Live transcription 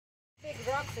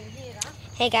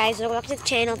Hey guys, welcome to the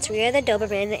channel. It's Ria the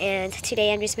Doberman, and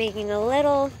today I'm just making a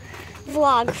little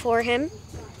vlog for him.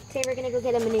 Today we're gonna go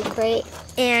get him a new crate,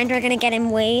 and we're gonna get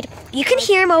him weighed. You can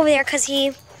hear him over there because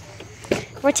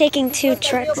we're taking two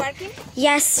trucks.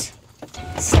 Yes,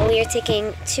 so we are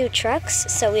taking two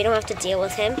trucks, so we don't have to deal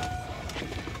with him.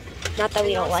 Not that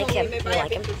we don't like him, we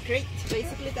like him.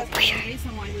 Basically, that's the main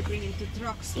reason why we bring him to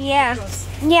trucks. Yeah,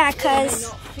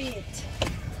 because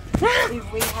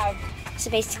if we have. So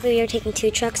basically we are taking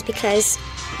two trucks because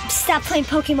stop playing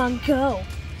Pokemon Go.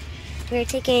 We're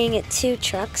taking two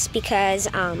trucks because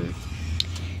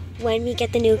when we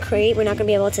get the new crate, we're not gonna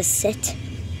be able to sit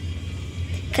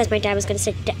because my dad was gonna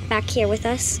sit back here with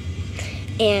us.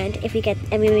 And if we get,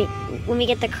 when we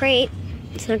get the crate,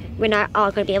 we're not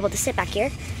all gonna be able to sit back here.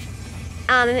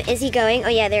 Is he going? Oh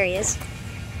yeah, there he is.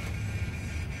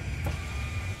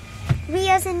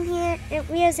 Rio's in here.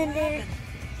 Rio's in there.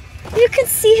 You can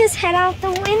see his head out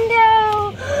the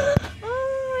window.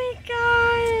 Oh my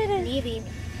god. An Eevee.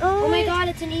 Oh my god,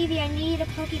 it's an Eevee. I need a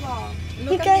Pokeball.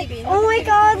 Oh my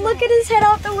god, look at his head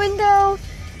out the window.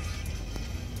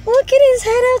 Look at his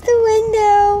head out the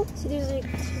window.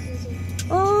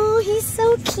 Oh, he's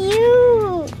so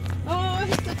cute. Oh,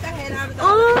 he took the head out of the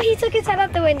Oh, he took his head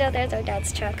out the window. There's our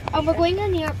dad's truck. Oh, we're going to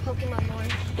near a Pokemon more.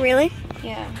 Really?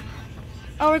 Yeah.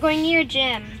 Oh, we're going near a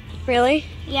gym. Really?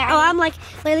 Yeah. Oh, I'm like,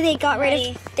 literally they got rid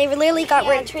of, they literally got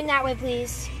rid of, turn that way,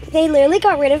 please. They literally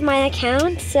got rid of my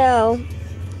account, so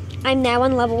I'm now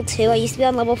on level 2. I used to be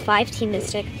on level 5 Team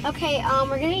Mystic. Okay,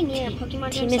 we're going to be near a Pokemon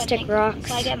Team gym, Mystic rocks.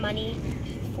 So I get money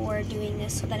for doing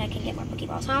this so that I can get more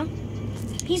Pokeballs, huh?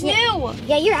 He's new!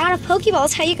 Yeah, you're out of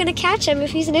Pokeballs. How are you going to catch him if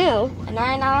he's new? Oh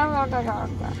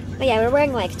But yeah, we're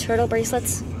wearing like turtle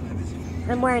bracelets.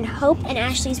 I'm wearing Hope, and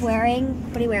Ashley's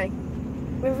wearing, what are you wearing?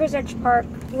 River's Edge Park.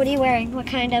 What are you wearing? What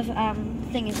kind of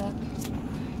thing is it?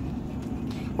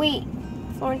 Wait,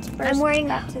 Florence First I'm wearing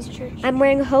Baptist Church. I'm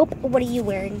wearing Hope. What are you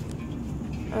wearing?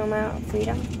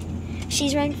 Freedom.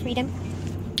 She's wearing Freedom.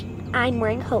 I'm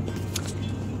wearing Hope.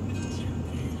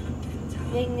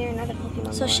 Getting near another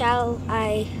Pokemon. So shall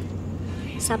I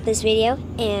stop this video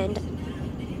and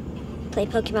play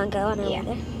Pokemon Go on our way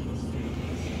there?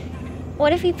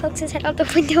 What if he pokes his head out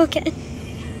the window again?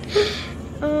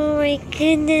 Oh my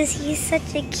goodness, he's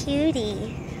such a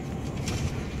cutie.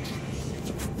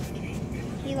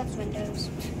 He loves windows.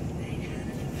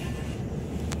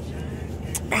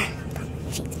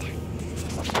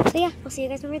 So yeah, we'll see you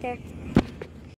guys when we're there.